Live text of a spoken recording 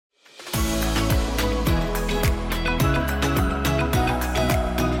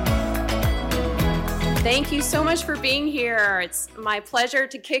Thank you so much for being here. It's my pleasure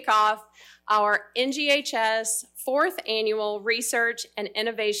to kick off our NGHS 4th Annual Research and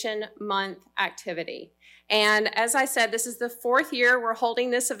Innovation Month activity. And as I said, this is the 4th year we're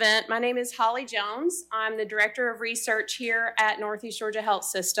holding this event. My name is Holly Jones. I'm the Director of Research here at Northeast Georgia Health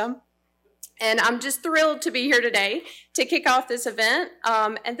System. And I'm just thrilled to be here today to kick off this event.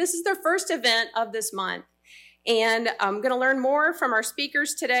 And this is the first event of this month. And I'm going to learn more from our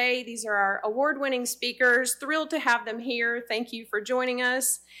speakers today. These are our award-winning speakers. Thrilled to have them here. Thank you for joining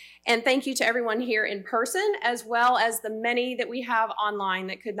us. And thank you to everyone here in person, as well as the many that we have online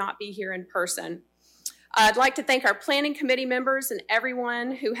that could not be here in person. I'd like to thank our planning committee members and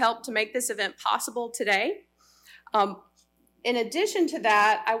everyone who helped to make this event possible today. In addition to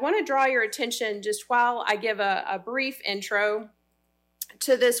that, I want to draw your attention just while I give a brief intro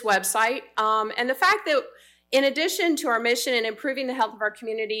to this website and the fact that in addition to our mission in improving the health of our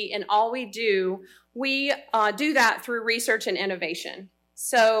community in all we do that through research and innovation.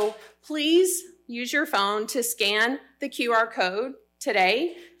 So please use your phone to scan the QR code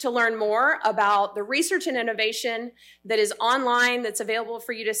today to learn more about the research and innovation that is online, that's available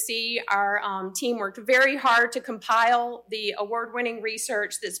for you to see. Our team worked very hard to compile the award-winning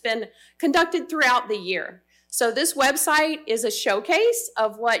research that's been conducted throughout the year. So this website is a showcase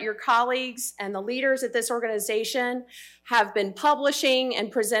of what your colleagues and the leaders at this organization have been publishing and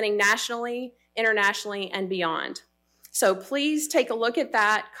presenting nationally, internationally, and beyond. So please take a look at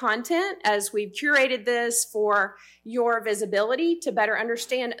that content as we've curated this for your visibility to better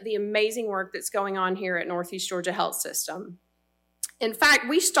understand the amazing work that's going on here at Northeast Georgia Health System. In fact,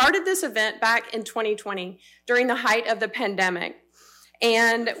 we started this event back in 2020 during the height of the pandemic.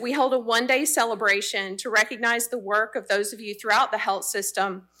 And we held a one-day celebration to recognize the work of those of you throughout the health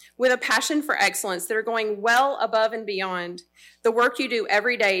system with a passion for excellence that are going well above and beyond the work you do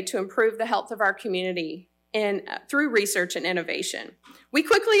every day to improve the health of our community and through research and innovation. We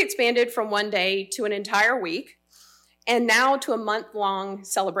quickly expanded from one day to an entire week and now to a month-long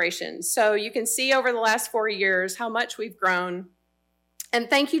celebration. So you can see over the last 4 years how much we've grown. And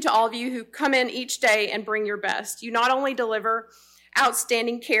thank you to all of you who come in each day and bring your best. You not only deliver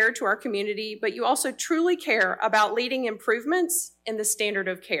outstanding care to our community, but you also truly care about leading improvements in the standard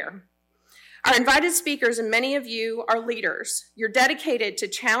of care. Our invited speakers, and many of you are leaders. You're dedicated to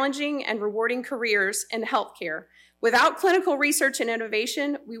challenging and rewarding careers in healthcare. Without clinical research and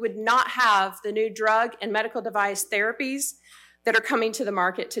innovation, we would not have the new drug and medical device therapies that are coming to the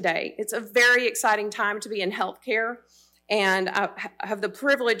market today. It's a very exciting time to be in healthcare, and I have the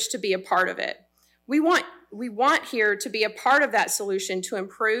privilege to be a part of it. We want here to be a part of that solution to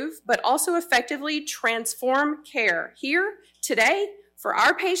improve, but also effectively transform care here, today, for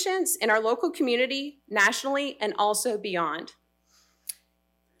our patients in our local community, nationally, and also beyond.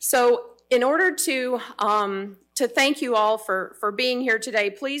 So in order to thank you all for being here today,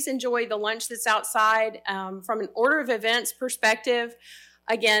 please enjoy the lunch that's outside. From an order of events perspective,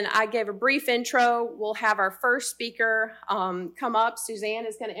 again, I gave a brief intro. We'll have our first speaker come up. Suzanne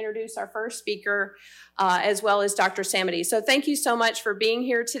is going to introduce our first speaker, as well as Dr. Samity. So thank you so much for being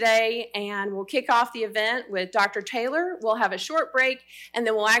here today, and we'll kick off the event with Dr. Taylor. We'll have a short break, and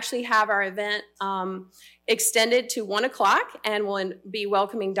then we'll actually have our event extended to 1 o'clock, and we'll be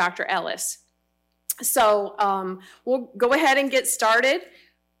welcoming Dr. Ellis. So we'll go ahead and get started.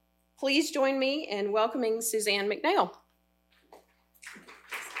 Please join me in welcoming Suzanne McNeil.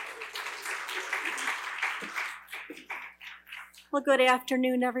 Well, good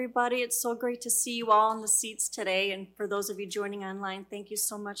afternoon, everybody. It's so great to see you all in the seats today. And for those of you joining online, thank you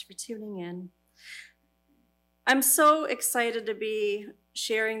so much for tuning in. I'm so excited to be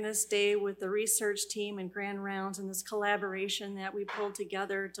sharing this day with the research team and Grand Rounds and this collaboration that we pulled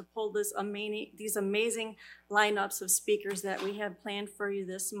together to pull these amazing lineups of speakers that we have planned for you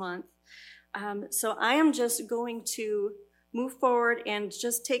this month. So I am just going to move forward and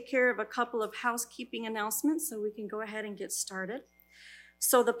just take care of a couple of housekeeping announcements so we can go ahead and get started.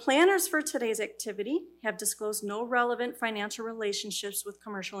 So the planners for today's activity have disclosed no relevant financial relationships with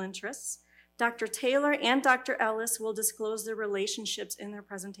commercial interests. Dr. Taylor and Dr. Ellis will disclose their relationships in their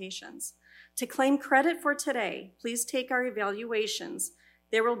presentations. To claim credit for today, please take our evaluations.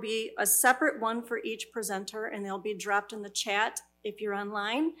 There will be a separate one for each presenter, and they'll be dropped in the chat if you're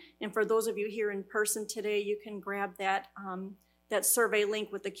online. And for those of you here in person today, you can grab that survey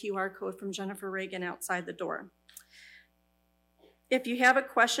link with the QR code from Jennifer Reagan outside the door. If you have a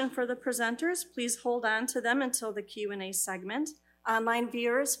question for the presenters, please hold on to them until the Q&A segment. Online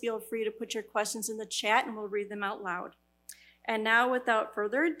viewers, feel free to put your questions in the chat and we'll read them out loud. And now, without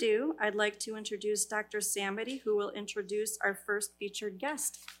further ado, I'd like to introduce Dr. Samity, who will introduce our first featured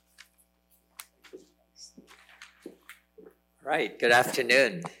guest. Right, good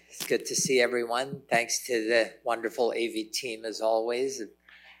afternoon. It's good to see everyone. Thanks to the wonderful AV team as always,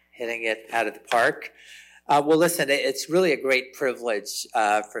 hitting it out of the park. Well, listen, it's really a great privilege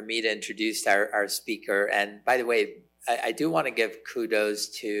for me to introduce our speaker. And by the way, I do want to give kudos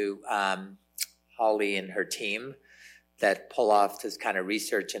to Holly and her team that pull off this kind of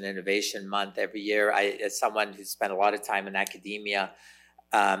research and innovation month every year. As someone who spent a lot of time in academia,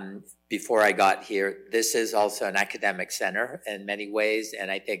 before I got here, this is also an academic center in many ways, and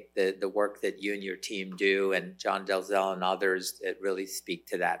I think the work that you and your team do, and John Delzell and others, it really speak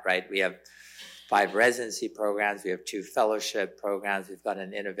to that, right? We have 5 residency programs, we have 2 fellowship programs, we've got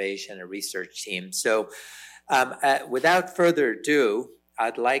an innovation, a research team. So without further ado,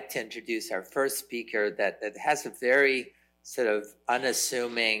 I'd like to introduce our first speaker that has a very sort of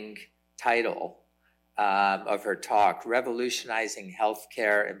unassuming title of her talk, Revolutionizing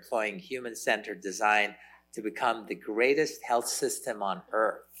Healthcare, Employing Human-Centered Design to Become the Greatest Health System on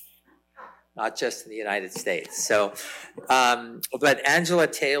Earth, not just in the United States. So, but Angela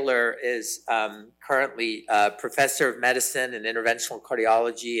Taylor is currently a professor of medicine and interventional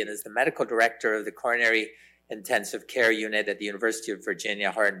cardiology and is the medical director of the Coronary Intensive Care Unit at the University of Virginia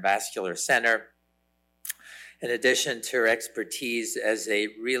Heart and Vascular Center. In addition to her expertise as a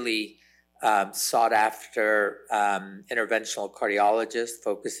really sought after interventional cardiologist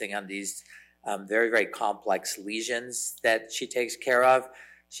focusing on these very, very complex lesions that she takes care of.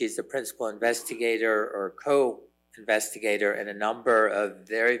 She's the principal investigator or co-investigator in a number of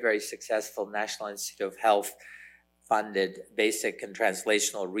very, very successful National Institute of Health funded basic and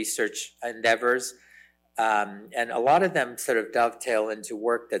translational research endeavors. And a lot of them sort of dovetail into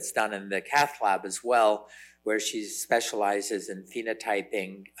work that's done in the cath lab as well, where she specializes in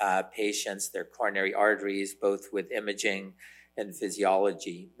phenotyping patients, their coronary arteries, both with imaging and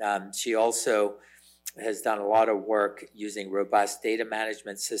physiology. She also has done a lot of work using robust data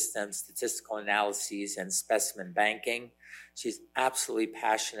management systems, statistical analyses, and specimen banking. She's absolutely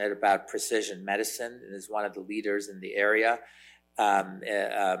passionate about precision medicine and is one of the leaders in the area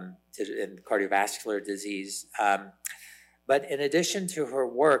in cardiovascular disease. But in addition to her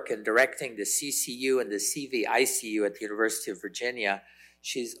work in directing the CCU and the CV-ICU at the University of Virginia,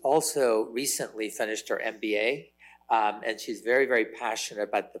 she's also recently finished her MBA, and she's very, very passionate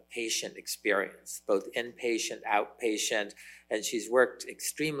about the patient experience, both inpatient, outpatient, and she's worked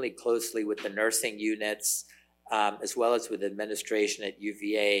extremely closely with the nursing units, as well as with administration at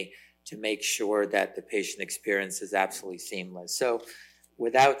UVA to make sure that the patient experience is absolutely seamless. So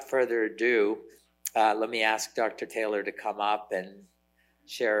without further ado, let me ask Dr. Taylor to come up and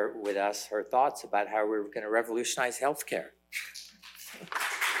share with us her thoughts about how we're going to revolutionize healthcare.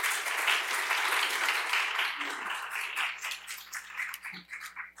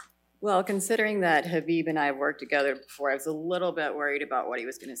 Well, considering that Habib and I have worked together before, I was a little bit worried about what he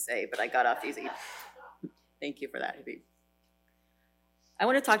was going to say, but I got off easy. Thank you for that, Habib. I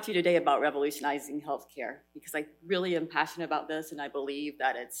want to talk to you today about revolutionizing healthcare because I really am passionate about this and I believe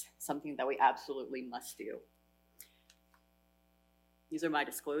that it's something that we absolutely must do. These are my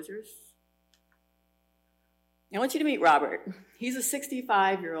disclosures. I want you to meet Robert. He's a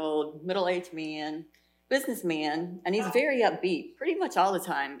 65-year-old middle-aged man, businessman, and he's very upbeat pretty much all the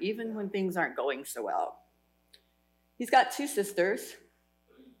time, even when things aren't going so well. He's got 2 sisters,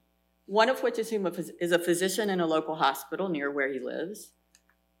 one of which is a physician in a local hospital near where he lives.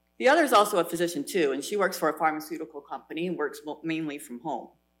 The other is also a physician too, and she works for a pharmaceutical company and works mainly from home.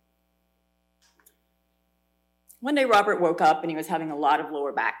 One day, Robert woke up and he was having a lot of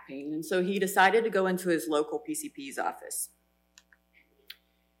lower back pain, and so he decided to go into his local PCP's office.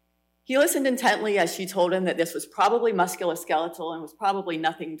 He listened intently as she told him that this was probably musculoskeletal and was probably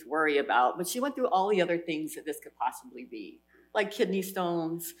nothing to worry about, but she went through all the other things that this could possibly be, like kidney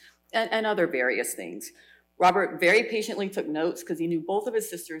stones and other various things. Robert very patiently took notes because he knew both of his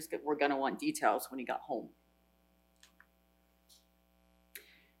sisters were going to want details when he got home.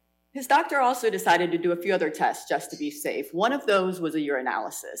 His doctor also decided to do a few other tests just to be safe. One of those was a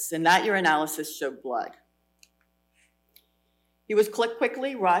urinalysis, and that urinalysis showed blood. He was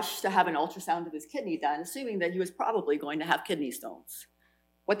quickly rushed to have an ultrasound of his kidney done, assuming that he was probably going to have kidney stones.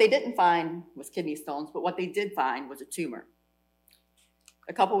 What they didn't find was kidney stones, but what they did find was a tumor.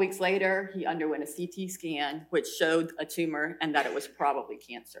 A couple weeks later, he underwent a CT scan, which showed a tumor and that it was probably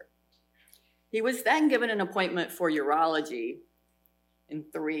cancer. He was then given an appointment for urology in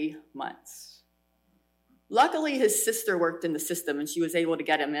 3 months. Luckily, his sister worked in the system and she was able to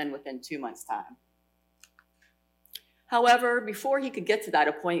get him in within 2 months' time. However, before he could get to that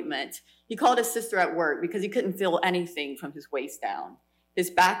appointment, he called his sister at work because he couldn't feel anything from his waist down. His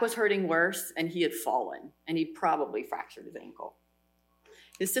back was hurting worse, and he had fallen, and he probably fractured his ankle.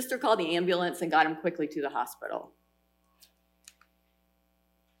 His sister called the ambulance and got him quickly to the hospital.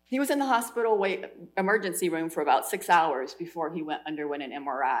 He was in the hospital emergency room for about 6 hours before he underwent an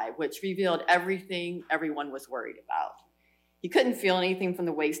MRI, which revealed everything everyone was worried about. He couldn't feel anything from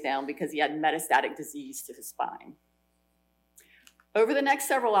the waist down because he had metastatic disease to his spine. Over the next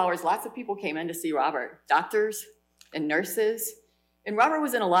several hours, lots of people came in to see Robert, doctors and nurses, and Robert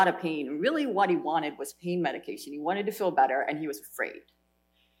was in a lot of pain. And really what he wanted was pain medication. He wanted to feel better, and he was afraid.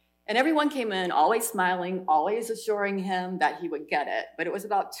 And everyone came in, always smiling, always assuring him that he would get it. But it was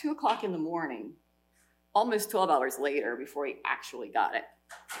about 2 o'clock in the morning, almost 12 hours later, before he actually got it.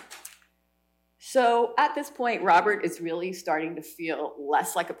 So at this point, Robert is really starting to feel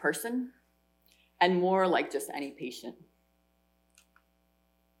less like a person and more like just any patient.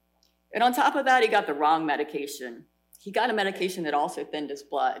 And on top of that, he got the wrong medication. He got a medication that also thinned his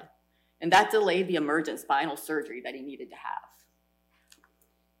blood, and that delayed the emergent spinal surgery that he needed to have.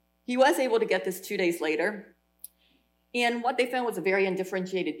 He was able to get this 2 days later, and what they found was a very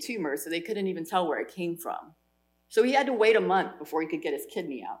undifferentiated tumor, so they couldn't even tell where it came from. So he had to wait a month before he could get his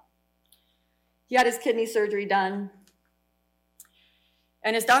kidney out. He had his kidney surgery done,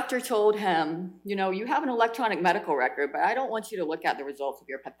 and his doctor told him, you have an electronic medical record, but I don't want you to look at the results of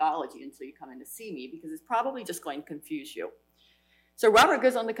your pathology until you come in to see me because it's probably just going to confuse you. So Robert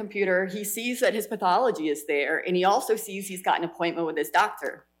goes on the computer, he sees that his pathology is there, and he also sees he's got an appointment with his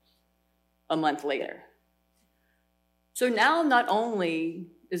doctor a month later. So now not only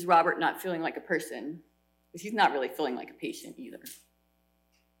is Robert not feeling like a person, but he's not really feeling like a patient either.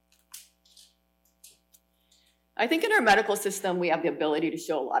 I think in our medical system, we have the ability to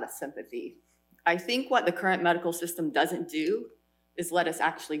show a lot of sympathy. I think what the current medical system doesn't do is let us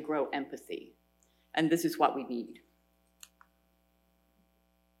actually grow empathy. And this is what we need.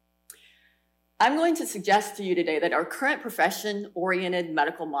 I'm going to suggest to you today that our current profession-oriented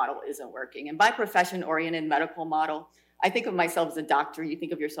medical model isn't working. And by profession-oriented medical model, I think of myself as a doctor, you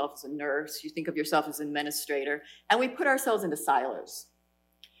think of yourself as a nurse, you think of yourself as an administrator, and we put ourselves into silos.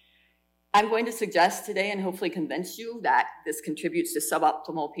 I'm going to suggest today and hopefully convince you that this contributes to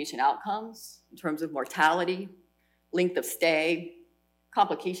suboptimal patient outcomes in terms of mortality, length of stay,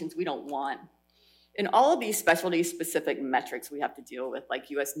 complications we don't want, and all of these specialty-specific metrics we have to deal with, like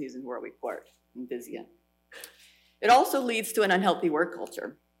US News and World Report and Vizient. It also leads to an unhealthy work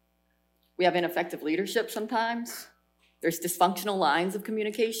culture. We have ineffective leadership sometimes. There's dysfunctional lines of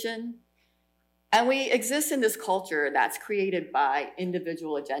communication. And we exist in this culture that's created by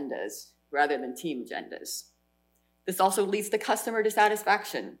individual agendas rather than team agendas. This also leads to customer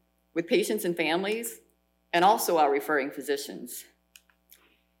dissatisfaction with patients and families, and also our referring physicians.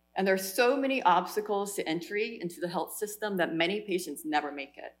 And there are so many obstacles to entry into the health system that many patients never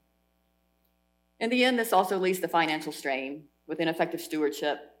make it. In the end, this also leads to financial strain with ineffective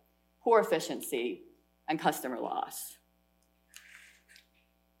stewardship, poor efficiency, and customer loss.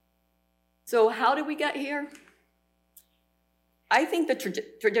 So how did we get here? I think the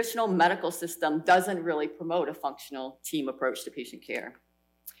traditional medical system doesn't really promote a functional team approach to patient care.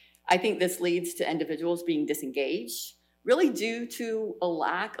 I think this leads to individuals being disengaged, really due to a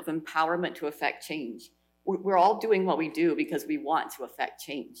lack of empowerment to affect change. We're all doing what we do because we want to affect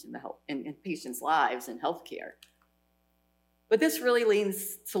change in patients' lives and healthcare. But this really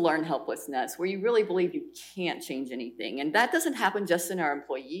leads to learned helplessness, where you really believe you can't change anything. And that doesn't happen just in our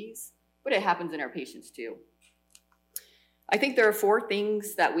employees, but it happens in our patients too. I think there are 4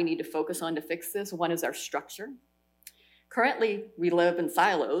 things that we need to focus on to fix this. One is our structure. Currently, we live in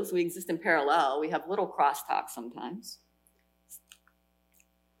silos. We exist in parallel. We have little crosstalk sometimes.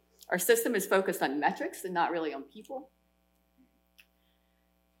 Our system is focused on metrics and not really on people.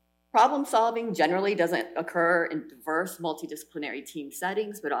 Problem solving generally doesn't occur in diverse multidisciplinary team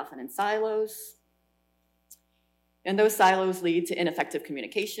settings, but often in silos. And those silos lead to ineffective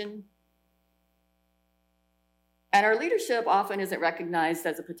communication. And our leadership often isn't recognized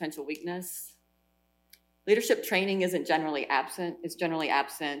as a potential weakness. Leadership training is generally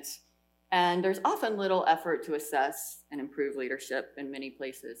absent, and there's often little effort to assess and improve leadership in many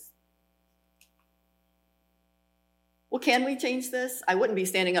places. Well, can we change this? I wouldn't be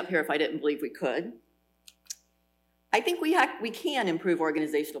standing up here if I didn't believe we could. I think we can improve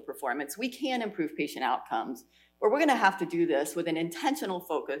organizational performance. We can improve patient outcomes, but we're going to have to do this with an intentional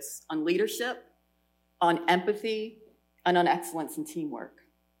focus on leadership, on empathy, and on excellence in teamwork.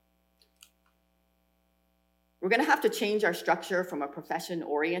 We're going to have to change our structure from a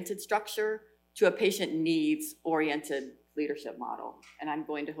profession-oriented structure to a patient needs-oriented leadership model, and I'm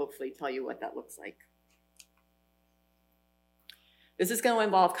going to hopefully tell you what that looks like. This is going to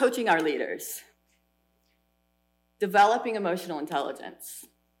involve coaching our leaders, developing emotional intelligence,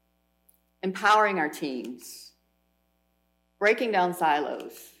 empowering our teams, breaking down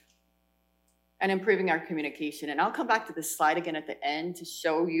silos, and improving our communication. And I'll come back to this slide again at the end to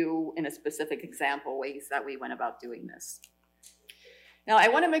show you in a specific example ways that we went about doing this. Now, I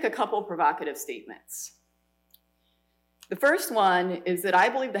want to make a couple provocative statements. The first one is that I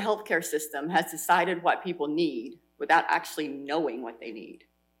believe the healthcare system has decided what people need without actually knowing what they need.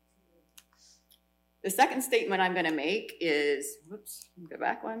 The second statement I'm going to make is, go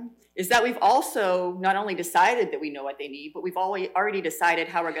back one, is that we've also not only decided that we know what they need, but we've already decided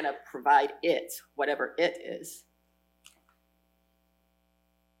how we're going to provide it, whatever it is.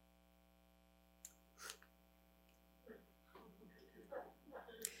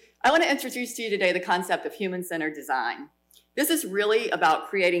 I want to introduce to you today the concept of human-centered design. This is really about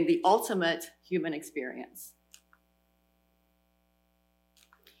creating the ultimate human experience.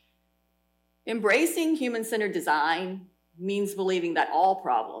 Embracing human-centered design means believing that all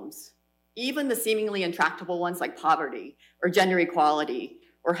problems, even the seemingly intractable ones like poverty or gender equality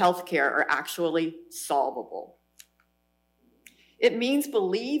or healthcare, are actually solvable. It means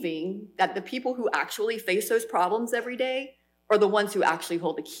believing that the people who actually face those problems every day are the ones who actually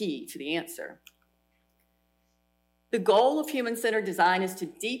hold the key to the answer. The goal of human-centered design is to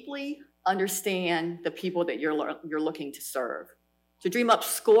deeply understand the people that you're looking to serve, to dream up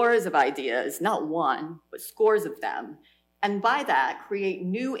scores of ideas, not one, but scores of them, and by that, create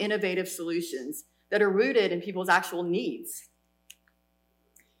new innovative solutions that are rooted in people's actual needs.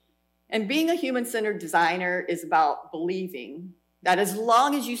 And being a human-centered designer is about believing that as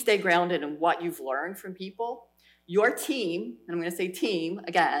long as you stay grounded in what you've learned from people, your team, and I'm going to say team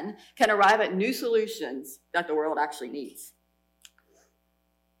again, can arrive at new solutions that the world actually needs.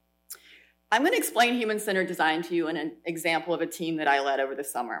 I'm going to explain human-centered design to you in an example of a team that I led over the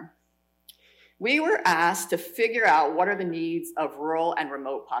summer. We were asked to figure out what are the needs of rural and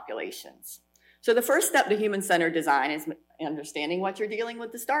remote populations. So the first step to human-centered design is understanding what you're dealing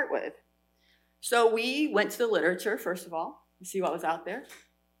with to start with. So we went to the literature, first of all, to see what was out there.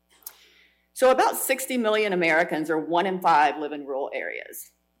 So about 60 million Americans, or 1 in 5, live in rural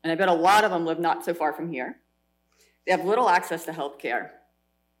areas. And I bet a lot of them live not so far from here. They have little access to health care.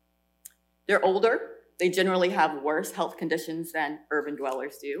 They're older. They generally have worse health conditions than urban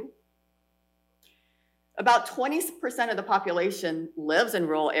dwellers do. About 20% of the population lives in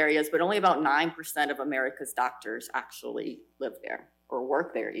rural areas, but only about 9% of America's doctors actually live there or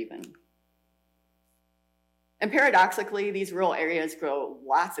work there even. And paradoxically, these rural areas grow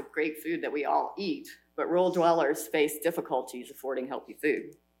lots of great food that we all eat, but rural dwellers face difficulties affording healthy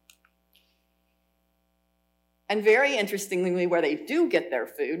food. And very interestingly, where they do get their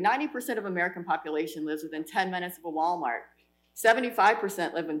food, 90% of American population lives within 10 minutes of a Walmart,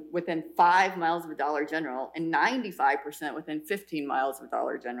 75% live within 5 miles of a Dollar General, and 95% within 15 miles of a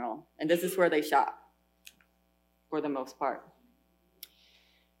Dollar General. And this is where they shop, for the most part.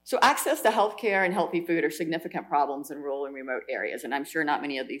 So access to healthcare and healthy food are significant problems in rural and remote areas, and I'm sure not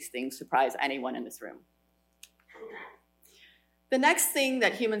many of these things surprise anyone in this room. The next thing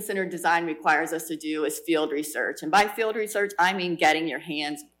that human-centered design requires us to do is field research. And by field research, I mean getting your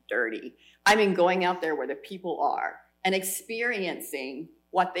hands dirty. I mean going out there where the people are and experiencing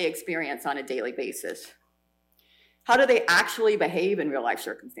what they experience on a daily basis. How do they actually behave in real-life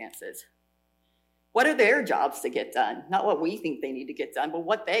circumstances? What are their jobs to get done? Not what we think they need to get done, but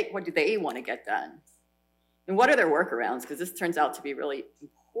what do they want to get done? And what are their workarounds? Because this turns out to be really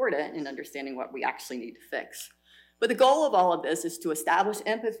important in understanding what we actually need to fix. But the goal of all of this is to establish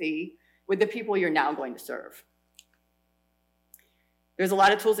empathy with the people you're now going to serve. There's a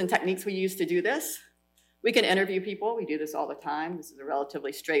lot of tools and techniques we use to do this. We can interview people. We do this all the time. This is a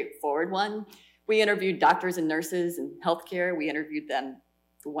relatively straightforward one. We interviewed doctors and nurses in healthcare. We interviewed them,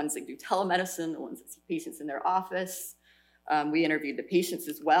 the ones that do telemedicine, the ones that see patients in their office. We interviewed the patients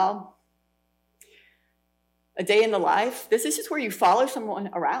as well. A day in the life. This is just where you follow someone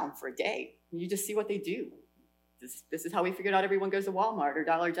around for a day. And you just see what they do. This is how we figured out everyone goes to Walmart or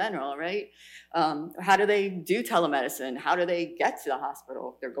Dollar General, right? How do they do telemedicine? How do they get to the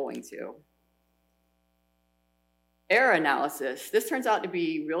hospital if they're going to? Error analysis. This turns out to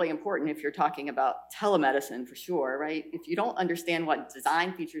be really important if you're talking about telemedicine for sure, right? If you don't understand what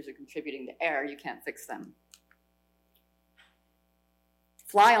design features are contributing to error, you can't fix them.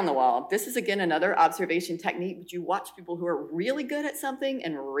 Fly on the wall. This is, again, another observation technique, but you watch people who are really good at something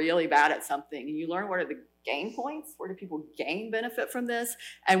and really bad at something, and you learn what are the gain points, where do people gain benefit from this,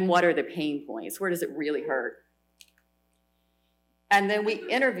 and what are the pain points, where does it really hurt? And then we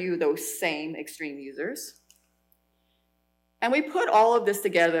interview those same extreme users, And we put all of this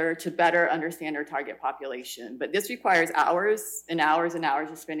together to better understand our target population, but this requires hours and hours and hours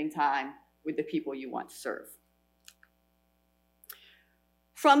of spending time with the people you want to serve.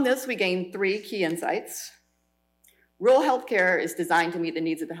 From this, we gained 3 key insights. Rural healthcare is designed to meet the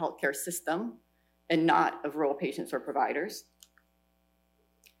needs of the healthcare system and not of rural patients or providers.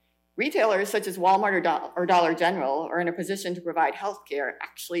 Retailers such as Walmart or Dollar General are in a position to provide healthcare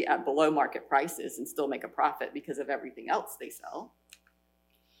actually at below market prices and still make a profit because of everything else they sell.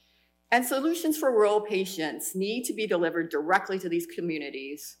 And solutions for rural patients need to be delivered directly to these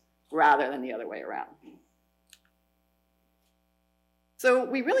communities rather than the other way around. So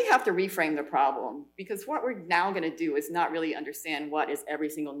we really have to reframe the problem, because what we're now going to do is not really understand what is every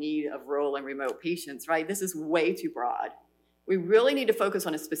single need of rural and remote patients, right? This is way too broad. We really need to focus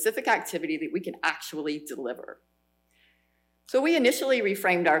on a specific activity that we can actually deliver. So we initially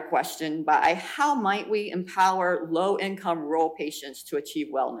reframed our question by how might we empower low-income rural patients to achieve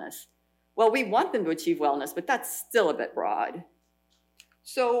wellness? Well, we want them to achieve wellness, but that's still a bit broad.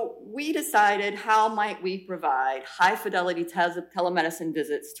 So we decided how might we provide high-fidelity telemedicine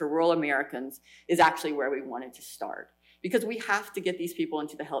visits to rural Americans is actually where we wanted to start, because we have to get these people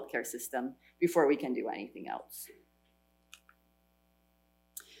into the healthcare system before we can do anything else.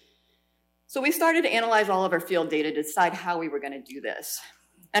 So we started to analyze all of our field data to decide how we were going to do this.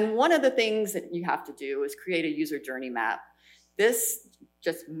 And one of the things that you have to do is create a user journey map. This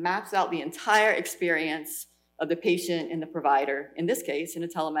just maps out the entire experience of the patient and the provider, in this case, in a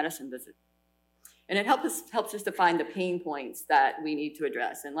telemedicine visit. And it helps us to find the pain points that we need to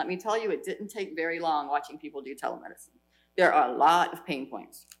address. And let me tell you, it didn't take very long watching people do telemedicine. There are a lot of pain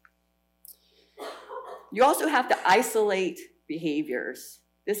points. You also have to isolate behaviors.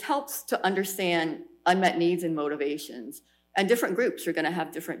 This helps to understand unmet needs and motivations. And different groups are going to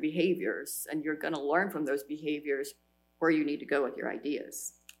have different behaviors, and you're going to learn from those behaviors where you need to go with your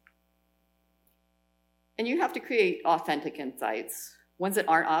ideas. And you have to create authentic insights, ones that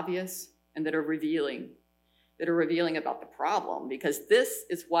aren't obvious and that are revealing about the problem, because this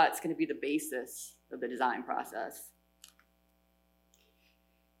is what's going to be the basis of the design process.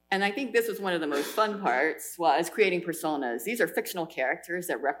 And I think this was one of the most fun parts, was creating personas. These are fictional characters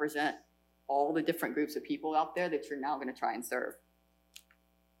that represent all the different groups of people out there that you're now going to try and serve.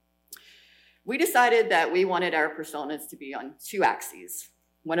 We decided that we wanted our personas to be on 2 axes,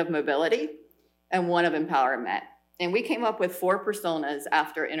 one of mobility and one of empowerment. And we came up with 4 personas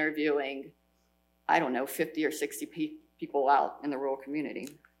after interviewing, 50 or 60 people out in the rural community.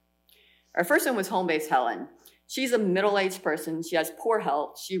 Our first one was home-based Helen. She's a middle-aged person. She has poor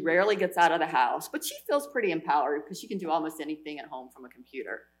health. She rarely gets out of the house, but she feels pretty empowered because she can do almost anything at home from a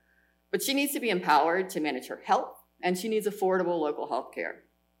computer. But she needs to be empowered to manage her health, and she needs affordable local health care.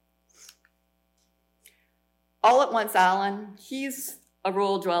 All at once, Alan, he's a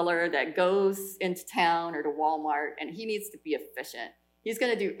rural dweller that goes into town or to Walmart, and he needs to be efficient. He's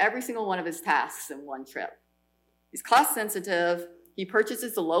going to do every single one of his tasks in one trip. He's cost sensitive. He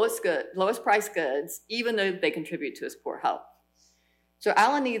purchases the lowest price goods, even though they contribute to his poor health. So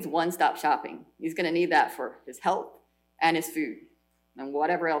Alan needs one-stop shopping. He's going to need that for his health and his food and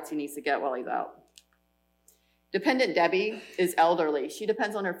whatever else he needs to get while he's out. Dependent Debbie is elderly. She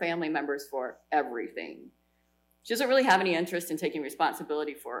depends on her family members for everything. She doesn't really have any interest in taking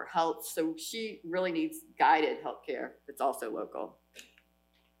responsibility for her health, so she really needs guided health care that's also local.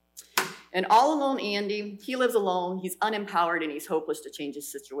 And all alone Andy, he lives alone, he's unempowered, and he's hopeless to change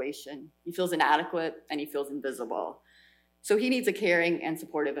his situation. He feels inadequate and he feels invisible. So he needs a caring and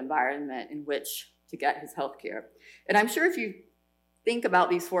supportive environment in which to get his health care. And I'm sure if you think about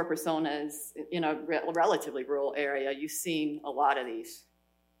these 4 personas in a relatively rural area, you've seen a lot of these.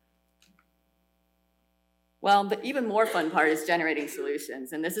 Well, the even more fun part is generating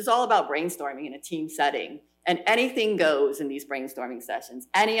solutions. And this is all about brainstorming in a team setting. And anything goes in these brainstorming sessions.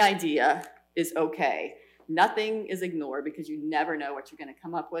 Any idea is okay. Nothing is ignored because you never know what you're going to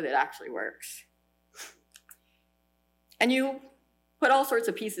come up with. It actually works. And you put all sorts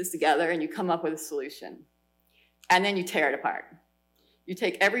of pieces together and you come up with a solution. And then you tear it apart. You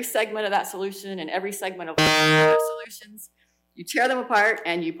take every segment of that solution and every segment of other solutions, you tear them apart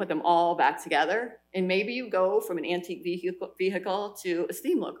and you put them all back together. And maybe you go from an antique vehicle to a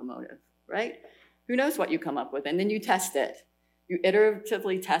steam locomotive, right? Who knows what you come up with? And then you test it. You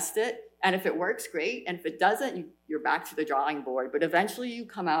iteratively test it. And if it works, great. And if it doesn't, you're back to the drawing board. But eventually you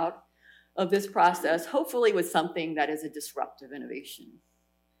come out of this process, hopefully with something that is a disruptive innovation.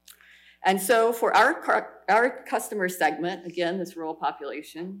 And so for our customer segment, again, this rural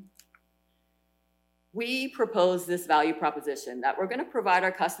population, we propose this value proposition that we're going to provide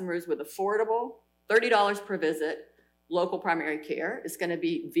our customers with affordable, $30 per visit, local primary care is going to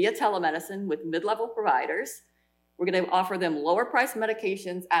be via telemedicine with mid-level providers. We're going to offer them lower priced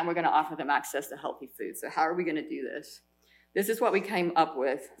medications, and we're going to offer them access to healthy food. So how are we going to do this? This is what we came up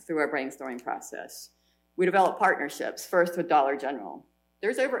with through our brainstorming process. We developed partnerships, first with Dollar General.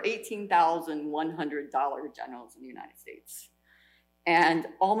 There's over 18,100 Dollar Generals in the United States. And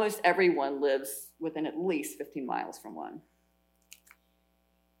almost everyone lives within at least 15 miles from one.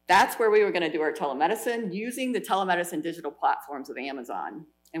 That's where we were going to do our telemedicine using the telemedicine digital platforms of Amazon.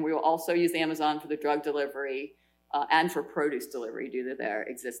 And we will also use Amazon for the drug delivery and for produce delivery due to their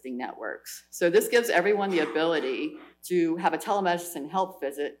existing networks. So this gives everyone the ability to have a telemedicine health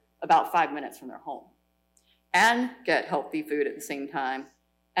visit about 5 minutes from their home and get healthy food at the same time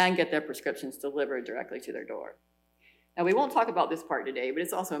and get their prescriptions delivered directly to their door. Now, we won't talk about this part today, but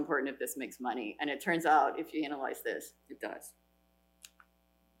it's also important if this makes money. And it turns out, if you analyze this, it does.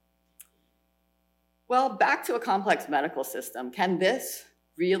 Well, back to a complex medical system. Can this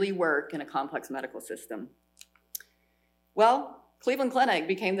really work in a complex medical system? Well, Cleveland Clinic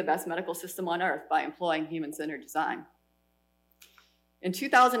became the best medical system on earth by employing human-centered design. In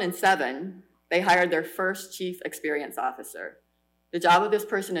 2007, they hired their first chief experience officer. The job of this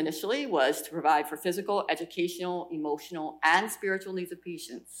person initially was to provide for physical, educational, emotional, and spiritual needs of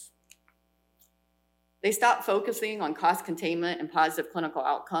patients. They stopped focusing on cost containment and positive clinical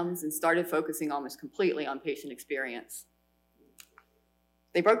outcomes and started focusing almost completely on patient experience.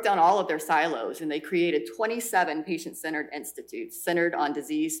 They broke down all of their silos and they created 27 patient-centered institutes centered on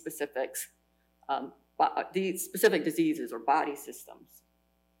disease-specific diseases or body systems.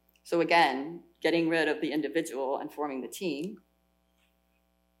 So again, getting rid of the individual and forming the team.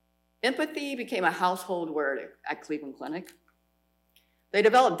 Empathy became a household word at Cleveland Clinic. They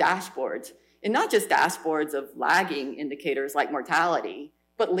developed dashboards, and not just dashboards of lagging indicators like mortality,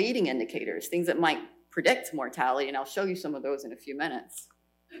 but leading indicators, things that might predict mortality, and I'll show you some of those in a few minutes.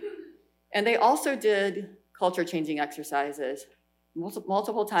 And they also did culture-changing exercises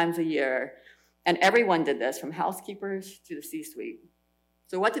multiple times a year, and everyone did this, from housekeepers to the C-suite.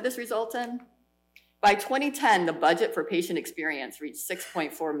 So what did this result in? By 2010, the budget for patient experience reached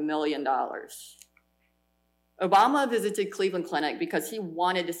 $6.4 million. Obama visited Cleveland Clinic because he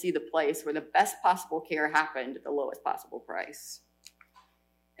wanted to see the place where the best possible care happened at the lowest possible price.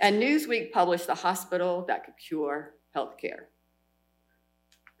 And Newsweek published the hospital that could cure healthcare.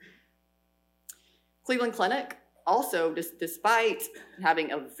 Cleveland Clinic also, despite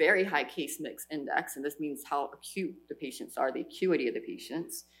having a very high case mix index, and this means how acute the patients are, the acuity of the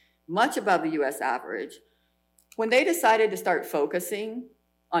patients, much above the US average, when they decided to start focusing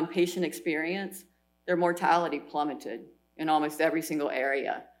on patient experience, their mortality plummeted in almost every single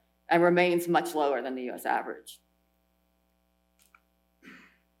area and remains much lower than the US average.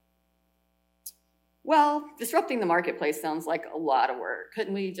 Well, disrupting the marketplace sounds like a lot of work.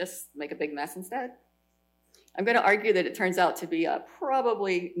 Couldn't we just make a big mess instead? I'm going to argue that it turns out to be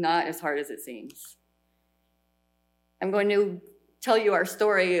probably not as hard as it seems. I'm going to tell you our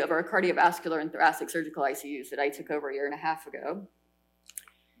story of our cardiovascular and thoracic surgical ICUs that I took over a year and a half ago.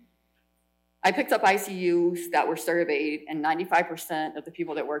 I picked up ICUs that were surveyed, and 95% of the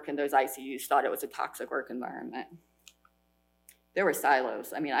people that work in those ICUs thought it was a toxic work environment. There were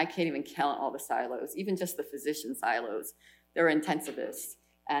silos. I mean, I can't even count all the silos, even just the physician silos. There were intensivists,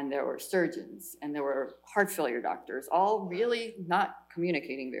 and there were surgeons, and there were heart failure doctors, all really not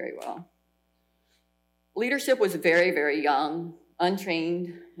communicating very well. Leadership was very, very young,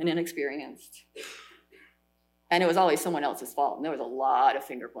 untrained, and inexperienced. And it was always someone else's fault, and there was a lot of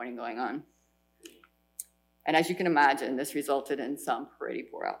finger pointing going on. And as you can imagine, this resulted in some pretty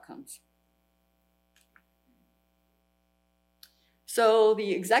poor outcomes. So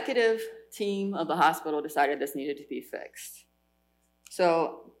the executive team of the hospital decided this needed to be fixed.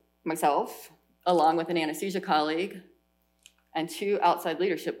 So myself, along with an anesthesia colleague and 2 outside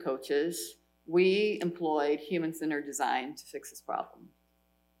leadership coaches, we employed human-centered design to fix this problem.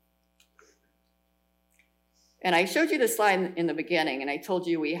 And I showed you this slide in the beginning, and I told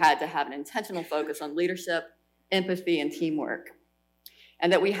you we had to have an intentional focus on leadership, empathy, and teamwork,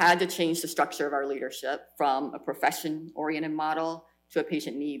 and that we had to change the structure of our leadership from a profession-oriented model to a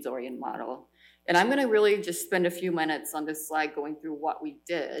patient needs-oriented model. And I'm going to really just spend a few minutes on this slide going through what we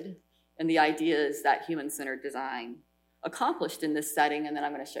did and the ideas that human-centered design accomplished in this setting, and then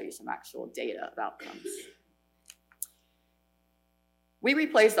I'm going to show you some actual data of outcomes. We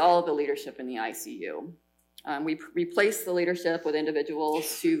replaced all of the leadership in the ICU. We replaced the leadership with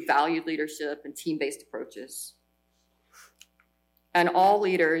individuals who valued leadership and team-based approaches. And all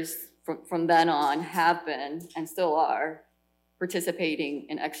leaders from then on have been, and still are, participating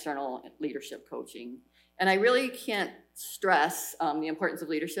in external leadership coaching. And I really can't stress the importance of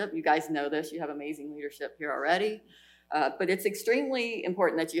leadership. You guys know this. You have amazing leadership here already. But it's extremely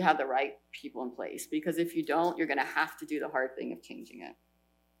important that you have the right people in place, because if you don't, you're going to have to do the hard thing of changing it.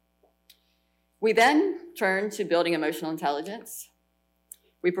 We then turned to building emotional intelligence.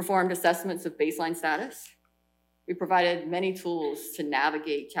 We performed assessments of baseline status. We provided many tools to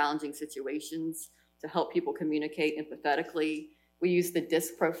navigate challenging situations, to help people communicate empathetically. We used the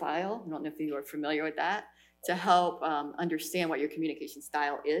DISC profile. I don't know if you are familiar with that, to help understand what your communication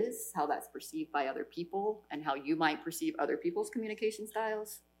style is, how that's perceived by other people, and how you might perceive other people's communication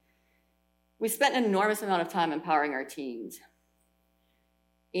styles. We spent an enormous amount of time empowering our teams.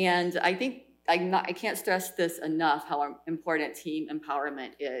 And I think I can't stress this enough, how important team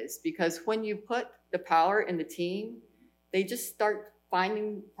empowerment is, because when you put the power in the team, they just start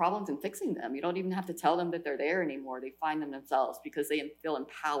finding problems and fixing them. You don't even have to tell them that they're there anymore. They find them themselves because they feel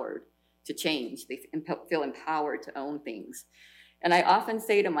empowered to change. They feel empowered to own things. And I often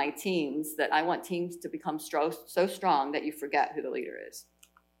say to my teams that I want teams to become so strong that you forget who the leader is.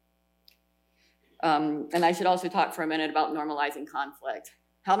 And I should also talk for a minute about normalizing conflict.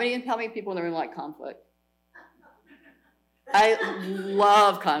 How many people in the room like conflict? I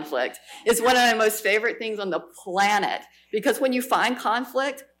love conflict. It's one of my most favorite things on the planet, because when you find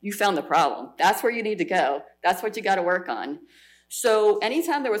conflict, you found the problem. That's where you need to go. That's what you got to work on. So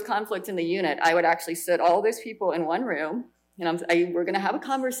anytime there was conflict in the unit, I would actually sit all those people in one room, and we're going to have a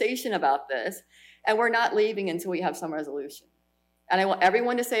conversation about this, and we're not leaving until we have some resolution. And I want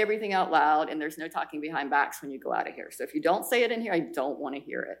everyone to say everything out loud, and there's no talking behind backs when you go out of here. So if you don't say it in here, I don't want to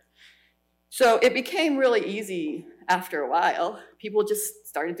hear it. So it became really easy after a while. People just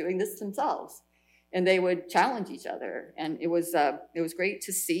started doing this themselves, and they would challenge each other. And it was great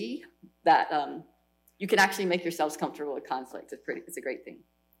to see that you can actually make yourselves comfortable with conflict. It's a great thing.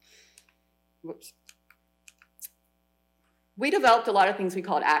 Whoops. We developed a lot of things we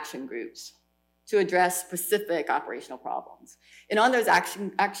called action groups to address specific operational problems. And on those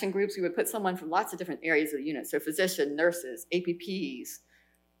action groups, we would put someone from lots of different areas of the unit. So physician, nurses, APPs,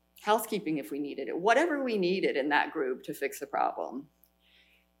 housekeeping if we needed it, whatever we needed in that group to fix the problem.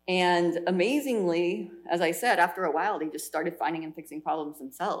 And amazingly, as I said, after a while, they just started finding and fixing problems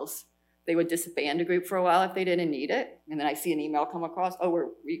themselves. They would disband a group for a while if they didn't need it. And then I see an email come across, oh,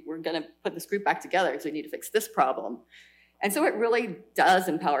 we're going to put this group back together, so we need to fix this problem. And so it really does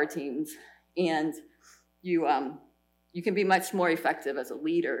empower teams. And you can be much more effective as a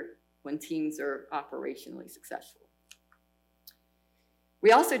leader when teams are operationally successful.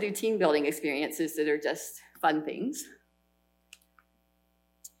 We also do team building experiences that are just fun things.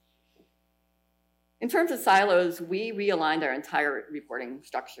 In terms of silos, we realigned our entire reporting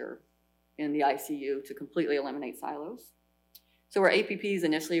structure in the ICU to completely eliminate silos. So our APPs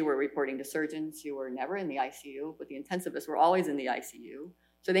initially were reporting to surgeons who were never in the ICU, but the intensivists were always in the ICU.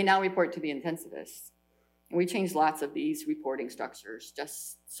 So they now report to the intensivists. And we changed lots of these reporting structures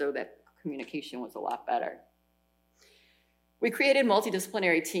just so that communication was a lot better. We created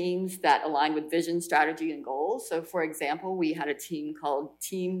multidisciplinary teams that aligned with vision, strategy, and goals. So for example, we had a team called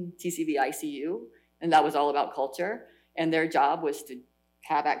Team TCV ICU, and that was all about culture. And their job was to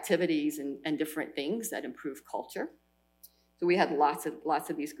have activities and different things that improve culture. So we had lots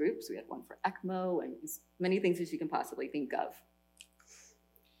of these groups. We had one for ECMO and as many things as you can possibly think of.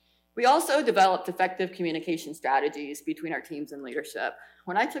 We also developed effective communication strategies between our teams and leadership.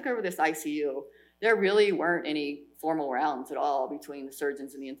 When I took over this ICU, there really weren't any formal rounds at all between the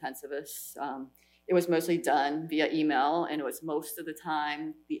surgeons and the intensivists. It was mostly done via email, and it was most of the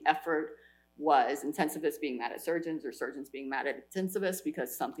time the effort was intensivists being mad at surgeons or surgeons being mad at intensivists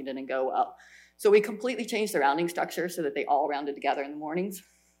because something didn't go well. So we completely changed the rounding structure so that they all rounded together in the mornings.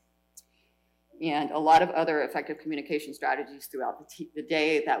 And a lot of other effective communication strategies throughout the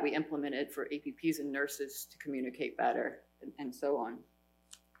day that we implemented for APPs and nurses to communicate better, and so on.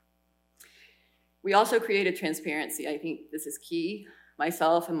 We also created transparency. I think this is key.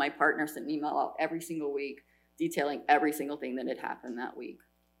 Myself and my partner sent an email out every single week detailing every single thing that had happened that week.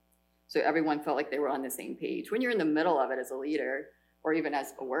 So everyone felt like they were on the same page. When you're in the middle of it as a leader, or even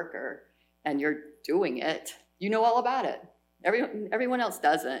as a worker, and you're doing it, you know all about it. Everyone else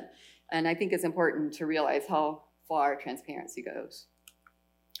doesn't. And I think it's important to realize how far transparency goes.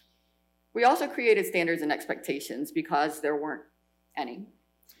 We also created standards and expectations because there weren't any.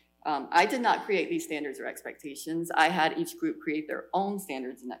 I did not create these standards or expectations. I had each group create their own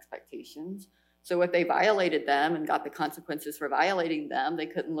standards and expectations. So if they violated them and got the consequences for violating them, they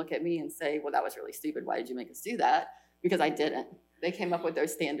couldn't look at me and say, well, that was really stupid. Why did you make us do that? Because I didn't. They came up with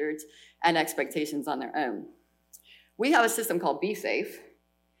those standards and expectations on their own. We have a system called Be Safe,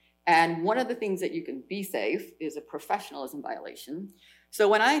 and one of the things that you can be safe is a professionalism violation. So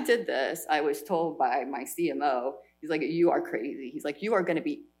when I did this, I was told by my CMO, he's like, you are crazy. He's like, you are going to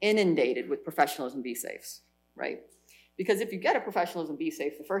be inundated with professionalism be safes, right? Because if you get a professionalism be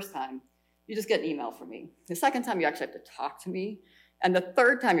safe the first time, you just get an email from me. The second time, you actually have to talk to me. And the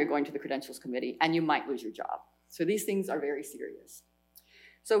third time, you're going to the credentials committee, and you might lose your job. So these things are very serious.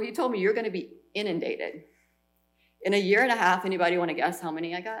 So he told me, you're going to be inundated. In a year and a half, anybody want to guess how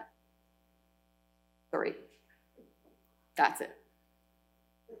many I got? 3. That's it.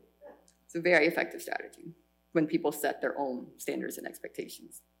 It's a very effective strategy when people set their own standards and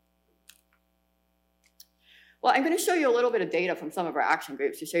expectations. Well, I'm going to show you a little bit of data from some of our action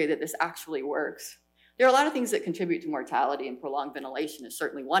groups to show you that this actually works. There are a lot of things that contribute to mortality, and prolonged ventilation is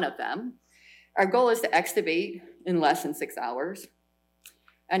certainly one of them. Our goal is to extubate in less than 6 hours.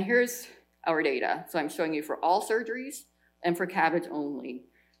 And here's our data. So I'm showing you for all surgeries and for CABG only.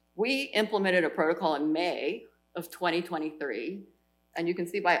 We implemented a protocol in May of 2023, and you can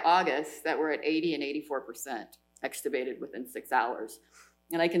see by August that we're at 80 and 84% extubated within 6 hours.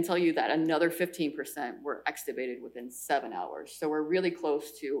 And I can tell you that another 15% were extubated within 7 hours. So we're really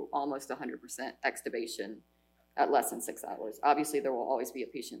close to almost 100% extubation at less than 6 hours. Obviously, there will always be a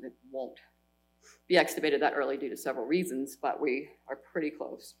patient that won't be extubated that early due to several reasons, but we are pretty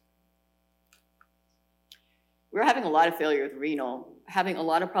close. We're having a lot of failure with renal, having a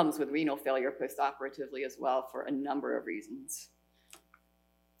lot of problems with renal failure postoperatively as well for a number of reasons.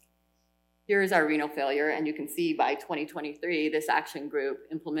 Here's our renal failure, and you can see by 2023, this action group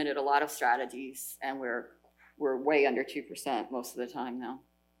implemented a lot of strategies, and we're way under 2% most of the time now.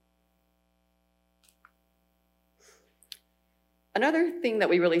 Another thing that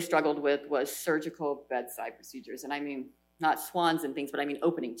we really struggled with was surgical bedside procedures, and I mean not swans and things, but I mean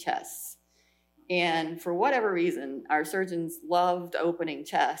opening chests. And for whatever reason, our surgeons loved opening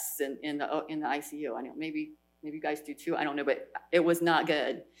chests in the ICU. I know maybe you guys do too, I don't know, but it was not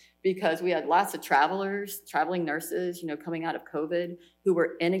good because we had lots of traveling nurses, coming out of COVID who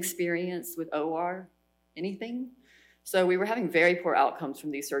were inexperienced with OR, anything. So we were having very poor outcomes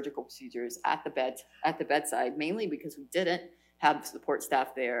from these surgical procedures at the bedside, mainly because we didn't have support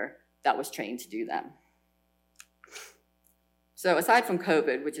staff there that was trained to do them. So aside from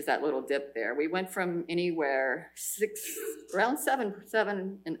COVID, which is that little dip there, we went from anywhere around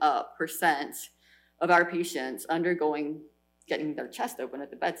 7% and up of our patients getting their chest open at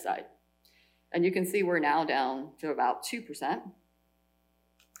the bedside. And you can see we're now down to about 2%.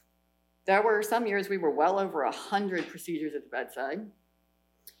 There were some years we were well over 100 procedures at the bedside.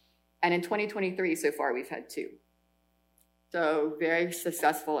 And in 2023, so far, we've had 2. So very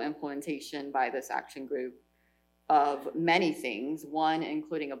successful implementation by this action group of many things, one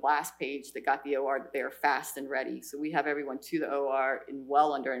including a blast page that got the OR there fast and ready. So we have everyone to the OR in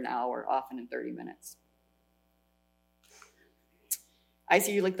well under an hour, often in 30 minutes.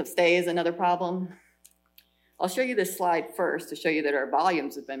 ICU length of stay is another problem. I'll show you this slide first to show you that our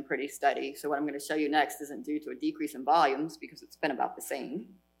volumes have been pretty steady. So what I'm going to show you next isn't due to a decrease in volumes because it's been about the same.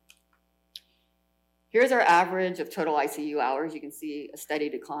 Here's our average of total ICU hours. You can see a steady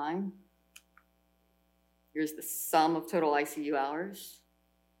decline. Here's the sum of total ICU hours.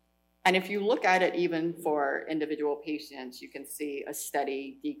 And if you look at it even for individual patients, you can see a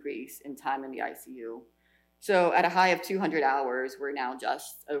steady decrease in time in the ICU. So at a high of 200 hours, we're now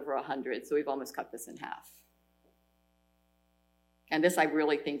just over 100. So we've almost cut this in half. And this I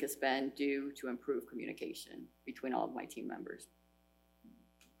really think has been due to improved communication between all of my team members.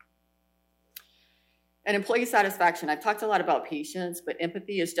 And employee satisfaction, I've talked a lot about patients, but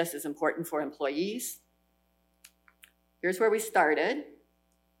empathy is just as important for employees. Here's where we started,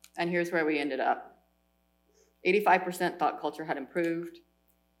 and here's where we ended up. 85% thought culture had improved,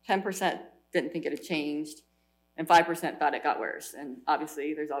 10% didn't think it had changed, and 5% thought it got worse. And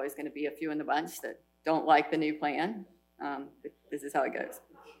obviously, there's always going to be a few in the bunch that don't like the new plan. This is how it goes.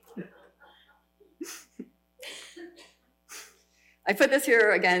 I put this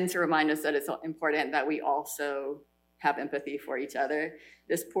here again to remind us that it's important that we also have empathy for each other.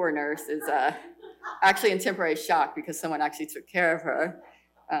 This poor nurse is actually in temporary shock because someone actually took care of her.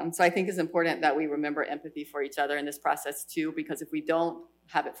 So I think it's important that we remember empathy for each other in this process too, because if we don't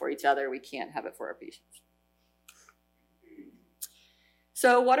have it for each other, we can't have it for our patients.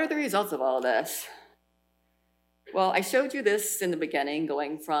 So what are the results of all of this? Well, I showed you this in the beginning,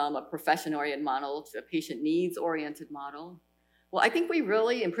 going from a profession-oriented model to a patient needs-oriented model. Well, I think we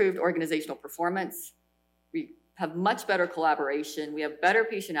really improved organizational performance. We have much better collaboration. We have better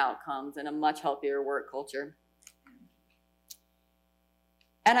patient outcomes and a much healthier work culture.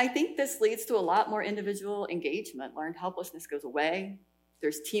 And I think this leads to a lot more individual engagement. Learned helplessness goes away.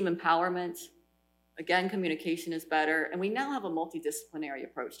 There's team empowerment. Again, communication is better. And we now have a multidisciplinary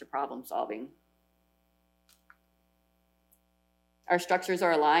approach to problem solving. Our structures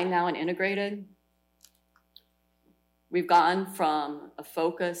are aligned now and integrated. We've gone from a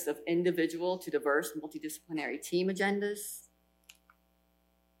focus of individual to diverse multidisciplinary team agendas.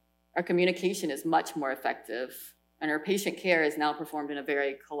 Our communication is much more effective, and our patient care is now performed in a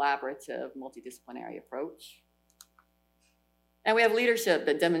very collaborative, multidisciplinary approach. And we have leadership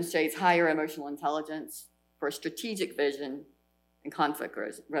that demonstrates higher emotional intelligence for strategic vision and conflict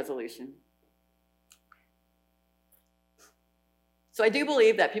resolution. So I do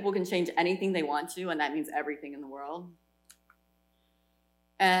believe that people can change anything they want to, and that means everything in the world.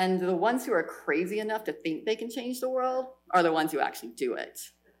 And the ones who are crazy enough to think they can change the world are the ones who actually do it.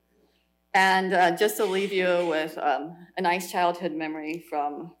 And just to leave you with a nice childhood memory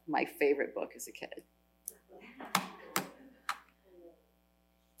from my favorite book as a kid.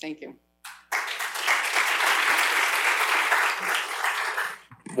 Thank you.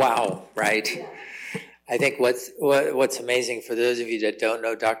 Wow, right. I think what's amazing for those of you that don't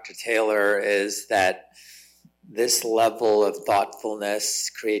know Dr. Taylor is that this level of thoughtfulness,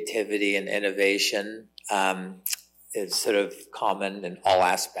 creativity, and innovation is sort of common in all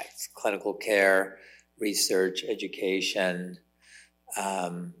aspects: clinical care, research, education,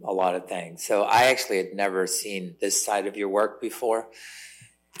 a lot of things. So I actually had never seen this side of your work before.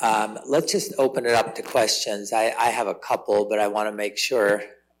 Let's just open it up to questions. I have a couple, but I want to make sure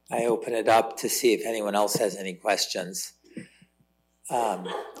I open it up to see if anyone else has any questions.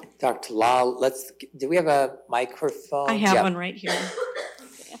 Dr. Lal, do we have a microphone? I have one right here.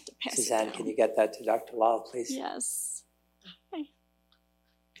 I have to pass Suzanne, can you get that to Dr. Lal, please? Yes. Hi.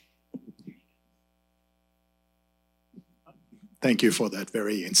 Thank you for that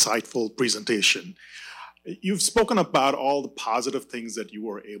very insightful presentation. You've spoken about all the positive things that you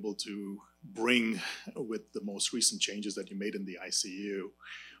were able to bring with the most recent changes that you made in the ICU.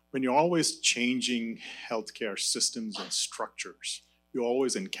 When you're always changing healthcare systems and structures, you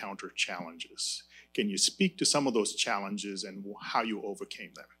always encounter challenges. Can you speak to some of those challenges and how you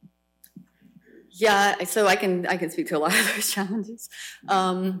overcame them? Yeah, so I can speak to a lot of those challenges.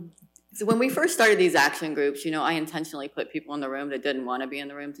 So when we first started these action groups, I intentionally put people in the room that didn't want to be in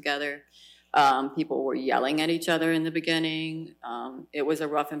the room together. People were yelling at each other in the beginning. It was a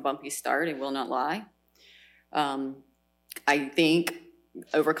rough and bumpy start, I will not lie. I think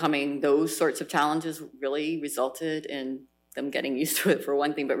overcoming those sorts of challenges really resulted in them getting used to it, for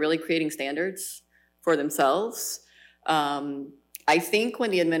one thing, but really creating standards for themselves. I think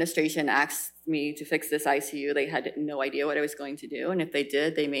when the administration asked me to fix this ICU, they had no idea what I was going to do. And if they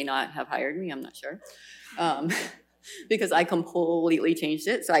did, they may not have hired me, I'm not sure. Because I completely changed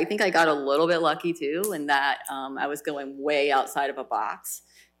it. So I think I got a little bit lucky too, in that I was going way outside of a box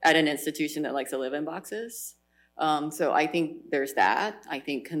at an institution that likes to live in boxes. So I think there's that. I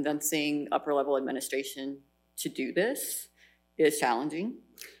think convincing upper level administration to do this is challenging.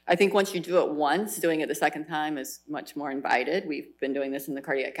 I think once you do it once, doing it the second time is much more invited. We've been doing this in the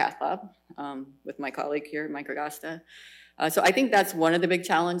cardiac cath lab with my colleague here, Mike Ragasta. So I think that's one of the big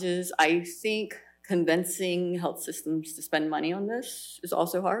challenges. I think convincing health systems to spend money on this is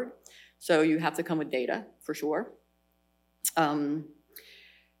also hard. So you have to come with data, for sure.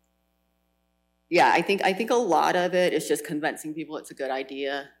 Yeah, I think a lot of it is just convincing people it's a good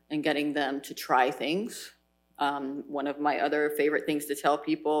idea and getting them to try things. One of my other favorite things to tell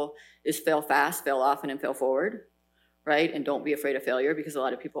people is fail fast, fail often, and fail forward, right? And don't be afraid of failure, because a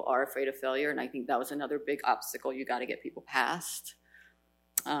lot of people are afraid of failure. And I think that was another big obstacle you got to get people past.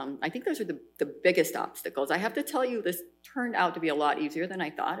 I think those are the biggest obstacles. I have to tell you, this turned out to be a lot easier than I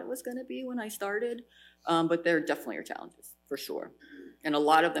thought it was going to be when I started. But there definitely are challenges, for sure. And a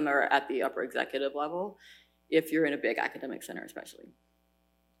lot of them are at the upper executive level, if you're in a big academic center especially.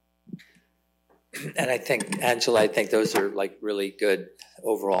 And I think, Angela, those are like really good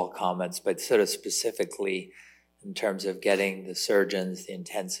overall comments, but sort of specifically in terms of getting the surgeons, the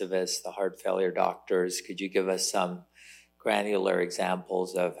intensivists, the heart failure doctors, could you give us some granular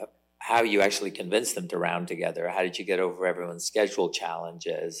examples of how you actually convinced them to round together? How did you get over everyone's schedule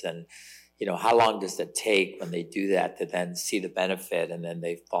challenges? And, how long does it take when they do that to then see the benefit and then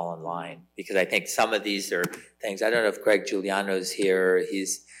they fall in line? Because I think some of these are things, I don't know if Greg Giuliano's here.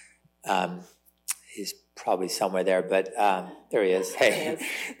 He's probably somewhere there, but there he is. Hey,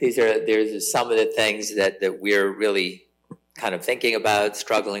 there's some of the things that we're really kind of thinking about,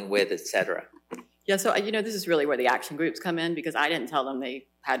 struggling with, et cetera. Yeah, so this is really where the action groups come in, because I didn't tell them they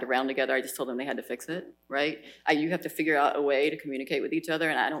had to round together. I just told them they had to fix it, right? You have to figure out a way to communicate with each other,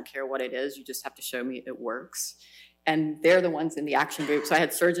 and I don't care what it is. You just have to show me it works. And they're the ones in the action group. So I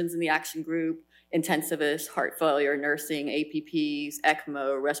had surgeons in the action group, intensivists, heart failure, nursing, APPs,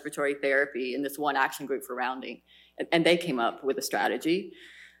 ECMO, respiratory therapy, in this one action group for rounding. And they came up with a strategy.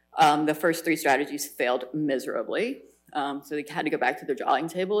 The first 3 strategies failed miserably. So they had to go back to their drawing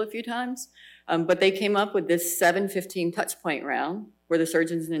table a few times. But they came up with this 7-15 touch point round where the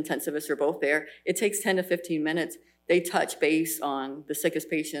surgeons and intensivists are both there. It takes 10 to 15 minutes. They touch base on the sickest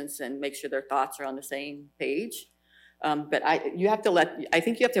patients and make sure their thoughts are on the same page. But I think you have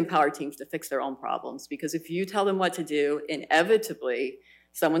to empower teams to fix their own problems, because if you tell them what to do, inevitably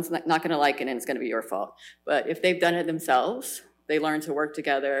someone's not going to like it and it's going to be your fault. But if they've done it themselves, they learn to work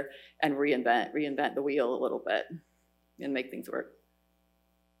together and reinvent the wheel a little bit and make things work.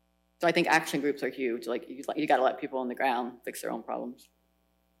 So I think action groups are huge. Like you got to let people on the ground fix their own problems,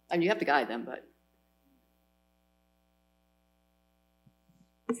 and you have to guide them. But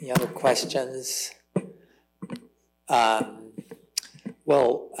any other questions?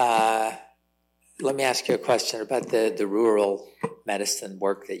 Let me ask you a question about the rural medicine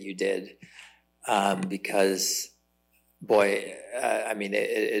work that you did, because, boy,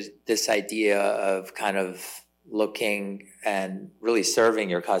 this idea of kind of looking and really serving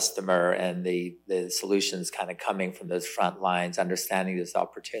your customer and the solutions kind of coming from those front lines, understanding those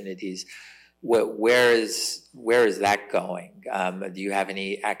opportunities. Where is that going? Do you have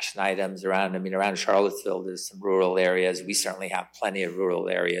any action items around? Around Charlottesville, there's some rural areas. We certainly have plenty of rural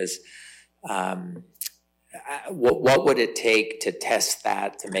areas. What would it take to test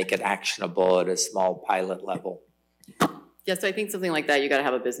that, to make it actionable at a small pilot level? Yes, I think something like that, you got to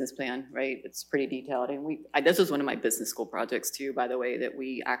have a business plan, right? It's pretty detailed. And this was one of my business school projects too, by the way, that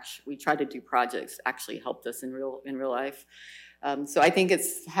we tried to do projects actually helped us in real life. So I think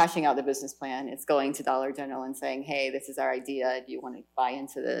it's hashing out the business plan. It's going to Dollar General and saying, hey, this is our idea. Do you want to buy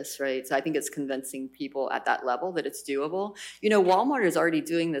into this, right? So I think it's convincing people at that level that it's doable. Walmart is already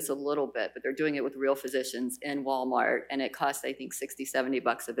doing this a little bit, but they're doing it with real physicians in Walmart. And it costs, I think,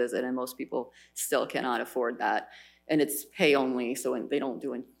 $60-$70 a visit. And most people still cannot afford that. And it's pay only, so they don't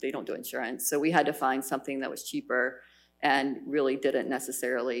do insurance. So we had to find something that was cheaper and really didn't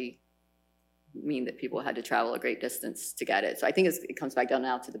necessarily mean that people had to travel a great distance to get it. So I think it comes back down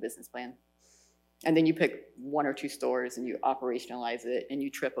now to the business plan. And then you pick 1 or 2 stores and you operationalize it, and you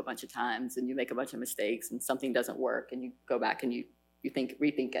trip a bunch of times and you make a bunch of mistakes and something doesn't work, and you go back and you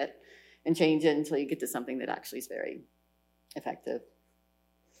rethink it and change it until you get to something that actually is very effective.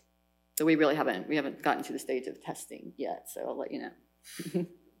 So we haven't gotten to the stage of testing yet, so I'll let you know.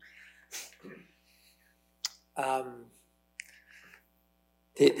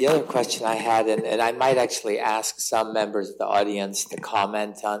 The other question I had, and I might actually ask some members of the audience to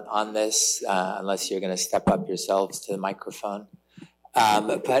comment on this, unless you're going to step up yourselves to the microphone.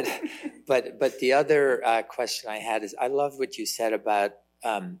 But the other question I had is, I love what you said about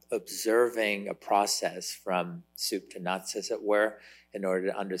observing a process from soup to nuts, as it were, in order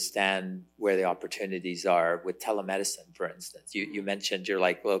to understand where the opportunities are with telemedicine, for instance. You mentioned, you're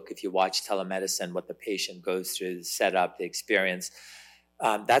like, look, if you watch telemedicine, what the patient goes through, the setup, the experience,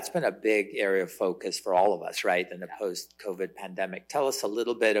 that's been a big area of focus for all of us, right, in the post-COVID pandemic. Tell us a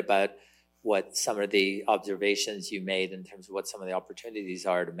little bit about what some of the observations you made in terms of what some of the opportunities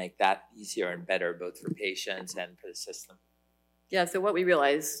are to make that easier and better, both for patients and for the system. Yeah, so what we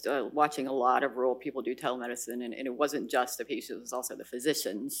realized watching a lot of rural people do telemedicine, and it wasn't just the patients, it was also the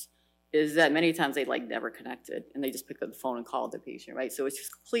physicians, is that many times they never connected and they just picked up the phone and called the patient, right? So it's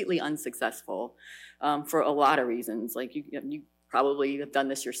just completely unsuccessful for a lot of reasons. Like you probably have done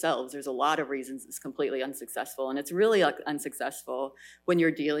this yourselves. There's a lot of reasons it's completely unsuccessful, and it's really unsuccessful when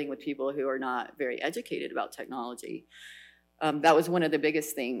you're dealing with people who are not very educated about technology. That was one of the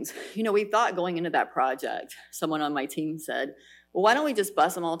biggest things. We thought going into that project, someone on my team said, well, why don't we just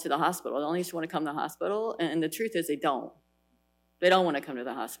bus them all to the hospital? Don't they just want to come to the hospital? And the truth is they don't. They don't want to come to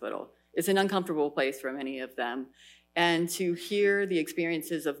the hospital. It's an uncomfortable place for many of them. And to hear the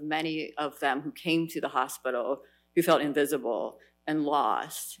experiences of many of them who came to the hospital who felt invisible and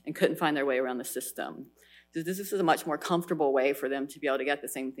lost and couldn't find their way around the system. This is a much more comfortable way for them to be able to get the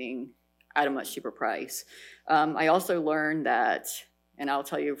same thing at a much cheaper price. I also learned that, and I'll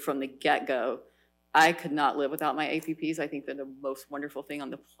tell you from the get-go, I could not live without my APPs. I think they're the most wonderful thing on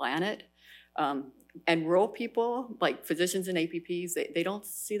the planet. And rural people, like physicians and APPs, they don't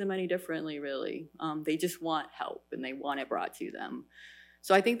see them any differently, really. They just want help, and they want it brought to them.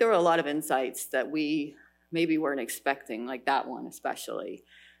 So I think there were a lot of insights that we maybe weren't expecting, like that one especially.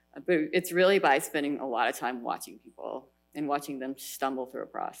 But it's really by spending a lot of time watching people and watching them stumble through a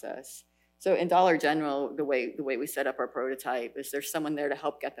process. So in Dollar General, the way we set up our prototype is there's someone there to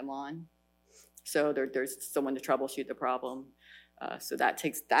help get them on. So there's someone to troubleshoot the problem. So that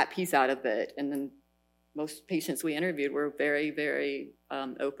takes that piece out of it. And then most patients we interviewed were very, very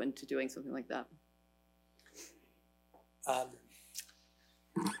open to doing something like that.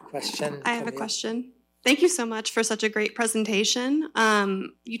 Question? I have a question. Thank you so much for such a great presentation.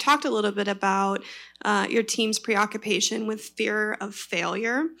 You talked a little bit about your team's preoccupation with fear of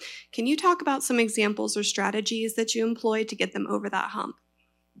failure. Can you talk about some examples or strategies that you employed to get them over that hump?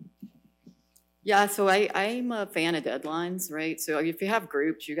 Yeah, so I'm a fan of deadlines, right? So if you have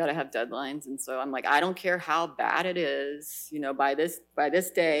groups, you got to have deadlines. And so I'm like, I don't care how bad it is, you know, by this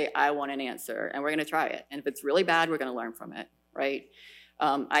day, I want an answer and we're going to try it. And if it's really bad, we're going to learn from it, right?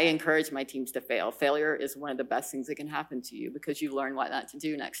 I encourage my teams to fail. Failure is one of the best things that can happen to you because you learn what not to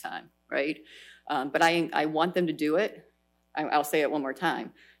do next time, right? But I want them to do it. I'll say it one more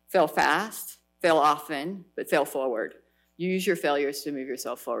time. Fail fast, fail often, but fail forward. Use your failures to move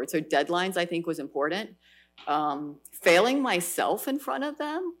yourself forward. So deadlines, I think, was important. Failing myself in front of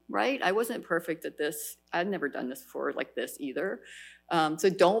them, right? I wasn't perfect at this. I'd never done this before like this either. So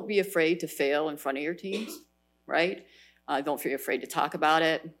don't be afraid to fail in front of your teams, right? Don't be afraid to talk about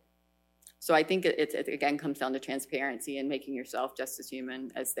it. So I think it again comes down to transparency and making yourself just as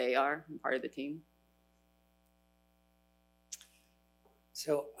human as they are and part of the team.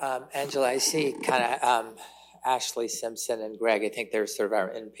 So, Angela, I see kind of Ashley Simpson and Greg. I think they're sort of our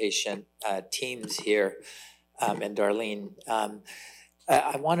inpatient teams here, and Darlene.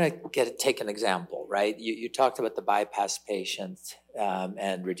 I want to take an example, right? You talked about the bypass patient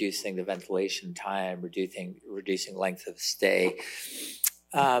and reducing the ventilation time, reducing length of stay.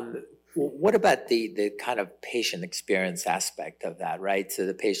 What about the kind of patient experience aspect of that, right? So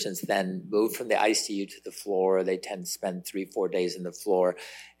the patients then move from the ICU to the floor. They tend to spend 3-4 days in the floor.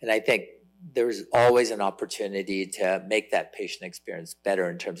 And I think there's always an opportunity to make that patient experience better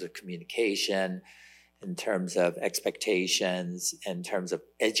in terms of communication, in terms of expectations, in terms of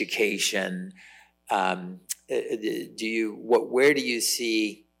education. Where do you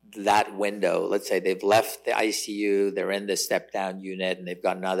see that window? Let's say they've left the ICU, they're in the step-down unit, and they've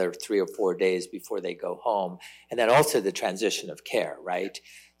got another 3 or 4 days before they go home. And then also the transition of care, right?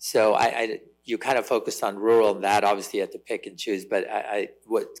 So you kind of focused on rural and that, obviously you have to pick and choose, but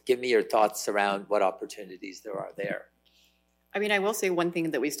give me your thoughts around what opportunities there are there. I mean, I will say one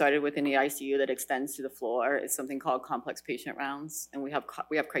thing that we started with in the ICU that extends to the floor is something called complex patient rounds. And we have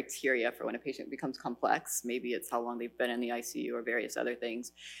criteria for when a patient becomes complex. Maybe it's how long they've been in the ICU or various other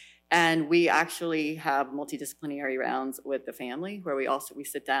things. And we actually have multidisciplinary rounds with the family where we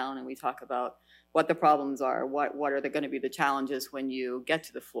sit down and we talk about what the problems are, what are going to be the challenges when you get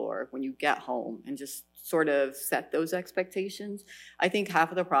to the floor, when you get home, and just sort of set those expectations. I think half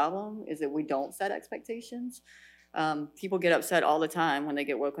of the problem is that we don't set expectations. People get upset all the time when they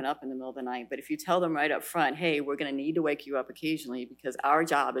get woken up in the middle of the night. But if you tell them right up front, hey, we're going to need to wake you up occasionally because our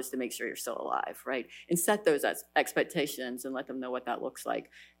job is to make sure you're still alive, right? And set those expectations and let them know what that looks like.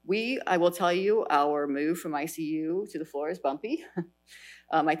 I will tell you, our move from ICU to the floor is bumpy.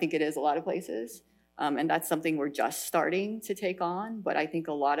 I think it is a lot of places. And that's something we're just starting to take on. But I think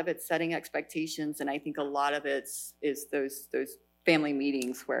a lot of it's setting expectations. And I think a lot of it is those family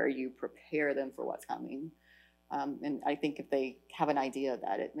meetings where you prepare them for what's coming. And I think if they have an idea of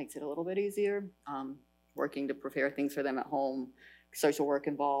that, it makes it a little bit easier. Working to prepare things for them at home, social work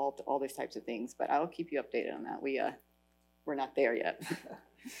involved, all those types of things. But I'll keep you updated on that. We're not there yet.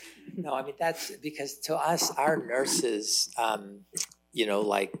 No, I mean, that's because to us, our nurses,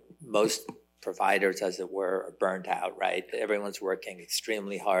 like most providers, as it were, are burnt out, right? Everyone's working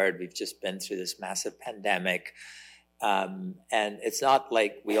extremely hard. We've just been through this massive pandemic. And it's not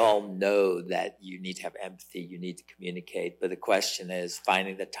like we all know that you need to have empathy, you need to communicate, but the question is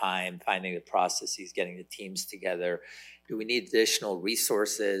finding the time, finding the processes, getting the teams together. Do we need additional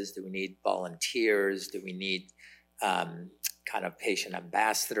resources? Do we need volunteers? Do we need kind of patient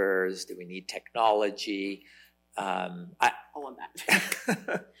ambassadors? Do we need technology? All of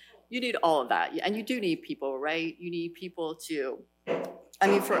that. You need all of that. And you do need people, right? You need people to... I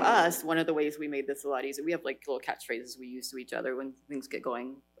mean, for us, one of the ways we made this a lot easier, we have like little catchphrases we use to each other when things get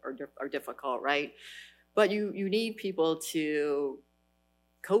going or are difficult, right? But you need people to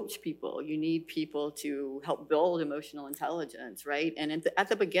coach people. You need people to help build emotional intelligence, right? And at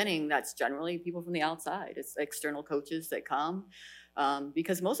the beginning, that's generally people from the outside. It's external coaches that come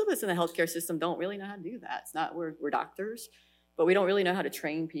because most of us in the healthcare system don't really know how to do that. It's not, we're doctors, but we don't really know how to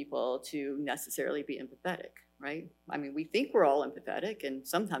train people to necessarily be empathetic. right? I mean, we think we're all empathetic, and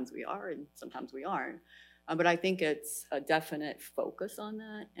sometimes we are, and sometimes we aren't. But I think it's a definite focus on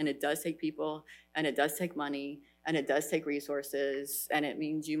that, and it does take people, and it does take money, and it does take resources, and it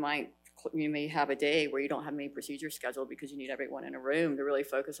means you may have a day where you don't have many procedures scheduled because you need everyone in a room to really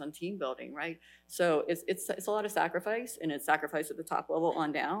focus on team building, right? So it's a lot of sacrifice, and it's sacrifice at the top level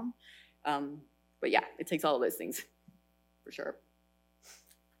on down. But yeah, it takes all of those things, for sure.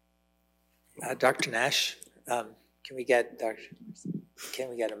 Dr. Nash, can we get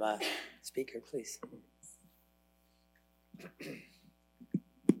him a speaker, please?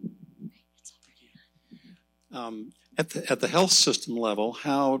 At the health system level,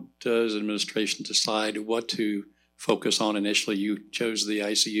 how does administration decide what to focus on initially? You chose the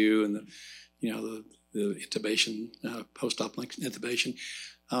ICU and the intubation, post-op intubation.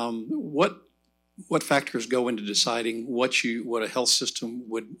 What factors go into deciding what a health system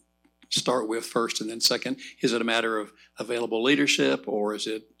would start with first and then second? Is it a matter of available leadership, or is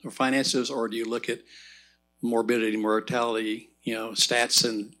it finances, or do you look at morbidity, mortality, stats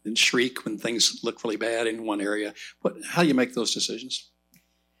and shriek when things look really bad in one area? How do you make those decisions?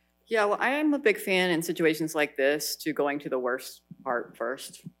 Yeah, well, I am a big fan in situations like this to going to the worst part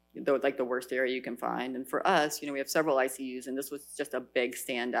first, like the worst area you can find. And for us, we have several ICUs, and this was just a big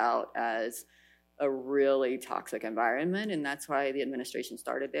standout as a really toxic environment, and that's why the administration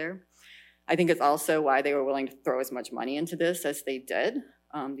started there. I think it's also why they were willing to throw as much money into this as they did,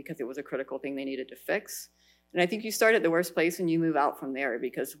 because it was a critical thing they needed to fix. And I think you start at the worst place and you move out from there,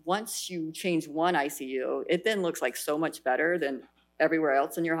 because once you change one ICU, it then looks like so much better than everywhere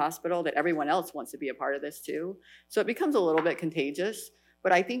else in your hospital that everyone else wants to be a part of this too. So it becomes a little bit contagious,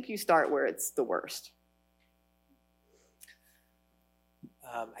 but I think you start where it's the worst.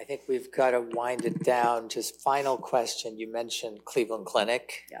 I think we've got to wind it down. Just final question. You mentioned Cleveland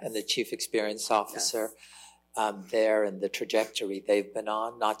Clinic and the chief experience officer there, and the trajectory they've been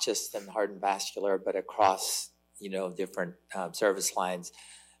on, not just in heart and vascular, but across, different service lines.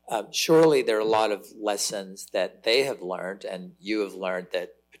 Surely there are a lot of lessons that they have learned and you have learned that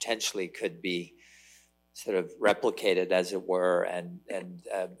potentially could be sort of replicated, as it were. And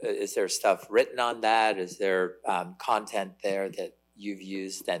is there stuff written on that? Is there content there that you've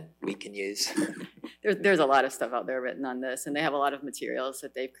used and we can use? There's a lot of stuff out there written on this, and they have a lot of materials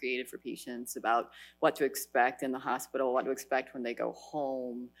that they've created for patients about what to expect in the hospital, what to expect when they go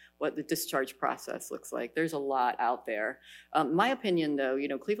home, what the discharge process looks like. There's a lot out there. My opinion, though,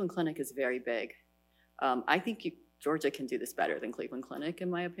 Cleveland Clinic is very big. I think Georgia can do this better than Cleveland Clinic, in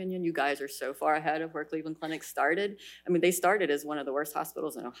my opinion. You guys are so far ahead of where Cleveland Clinic started. I mean, they started as one of the worst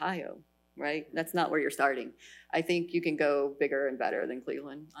hospitals in Ohio, right? That's not where you're starting. I think you can go bigger and better than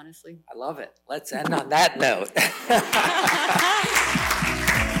Cleveland, honestly. I love it. Let's end on that note.